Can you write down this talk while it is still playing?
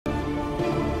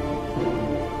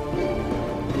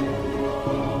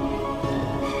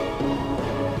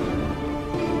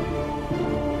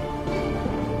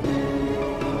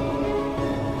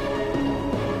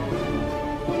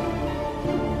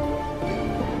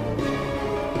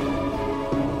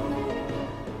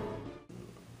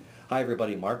Hi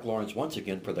everybody, Mark Lawrence once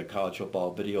again for the college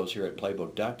football videos here at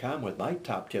Playbook.com with my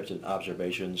top tips and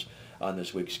observations on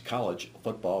this week's college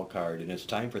football card. And it's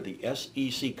time for the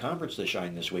SEC Conference to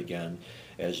shine this weekend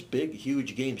as big,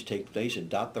 huge games take place and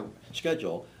dot the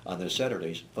schedule on this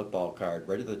Saturday's football card.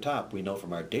 Right at the top, we know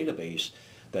from our database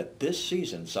that this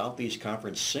season, Southeast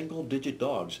Conference single-digit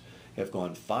dogs have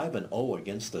gone 5-0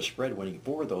 against the spread, winning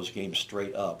 4 of those games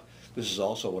straight up. This is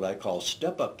also what I call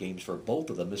step-up games for both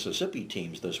of the Mississippi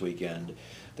teams this weekend.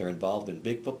 They're involved in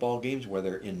big football games where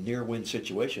they're in near-win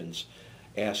situations.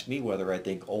 Ask me whether I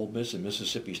think Ole Miss and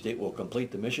Mississippi State will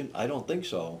complete the mission. I don't think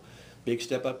so. Big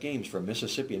step-up games for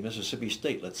Mississippi and Mississippi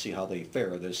State. Let's see how they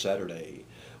fare this Saturday.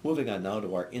 Moving on now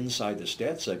to our Inside the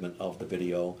Stats segment of the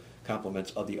video.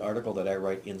 Compliments of the article that I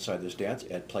write Inside the Stats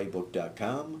at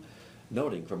Playbook.com.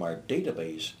 Noting from our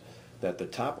database that the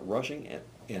top rushing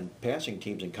and passing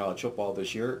teams in college football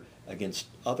this year against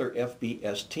other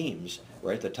FBS teams,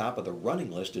 right at the top of the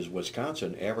running list is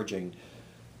Wisconsin, averaging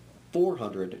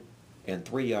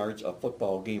 403 yards a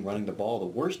football game running the ball. The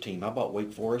worst team, how about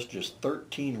Wake Forest, just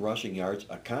 13 rushing yards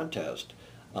a contest.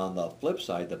 On the flip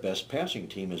side, the best passing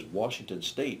team is Washington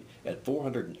State at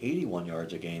 481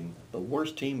 yards a game. The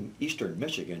worst team, Eastern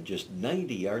Michigan, just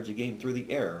 90 yards a game through the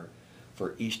air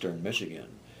for Eastern Michigan.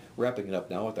 Wrapping it up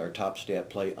now with our top stat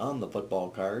play on the football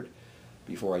card.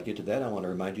 Before I get to that, I want to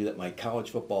remind you that my college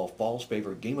football Fall's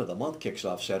Favorite Game of the Month kicks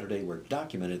off Saturday. We're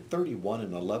documented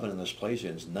 31-11 in this play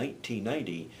since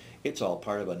 1990. It's all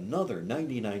part of another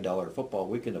 $99 football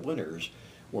weekend of winners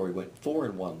where we went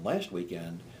 4-1 last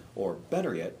weekend. Or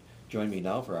better yet, join me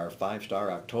now for our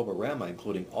 5-star October Rama,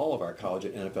 including all of our college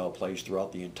and NFL plays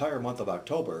throughout the entire month of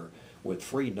October with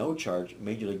free no-charge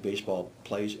Major League Baseball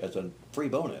plays as a free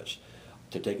bonus.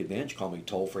 To take advantage, call me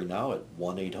toll-free now at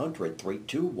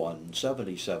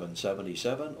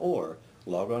 1-800-321-7777 or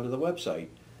log on to the website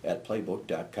at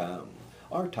Playbook.com.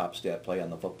 Our top stat play on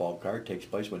the football card takes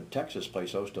place when Texas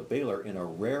plays host to Baylor in a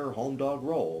rare home dog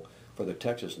role for the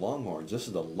Texas Longhorns. This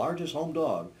is the largest home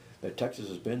dog that Texas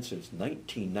has been since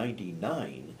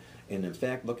 1999. And in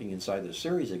fact, looking inside the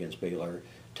series against Baylor,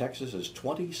 Texas is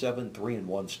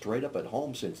 27-3-1 straight up at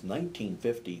home since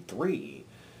 1953.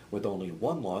 With only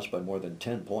one loss by more than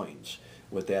 10 points.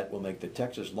 With that, we'll make the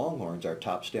Texas Longhorns our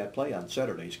top stat play on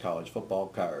Saturday's college football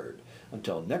card.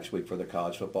 Until next week for the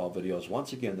college football videos,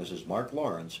 once again, this is Mark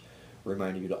Lawrence,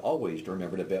 reminding you to always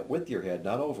remember to bet with your head,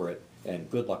 not over it, and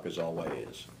good luck as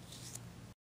always.